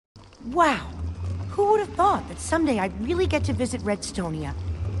Wow! Who would have thought that someday I'd really get to visit Redstonia,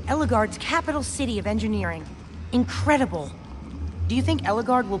 Eligard's capital city of engineering? Incredible! Do you think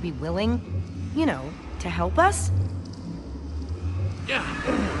Eligard will be willing, you know, to help us? Yeah.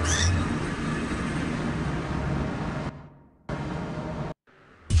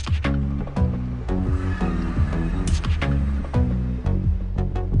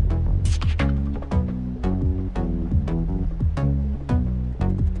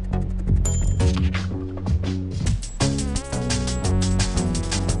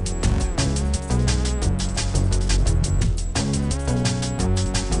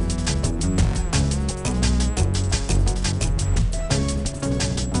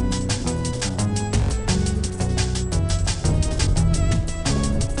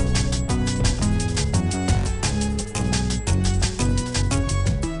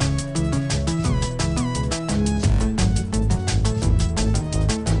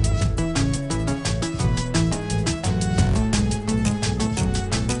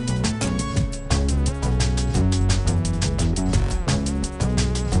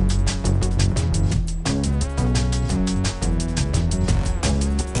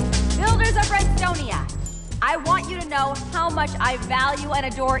 I want you to know how much I value and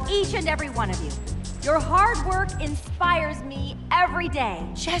adore each and every one of you. Your hard work inspires me every day.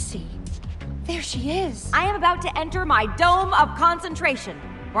 Jessie, there she is. I am about to enter my dome of concentration,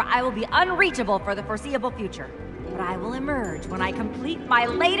 where I will be unreachable for the foreseeable future. But I will emerge when I complete my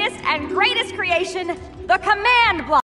latest and greatest creation, the command block.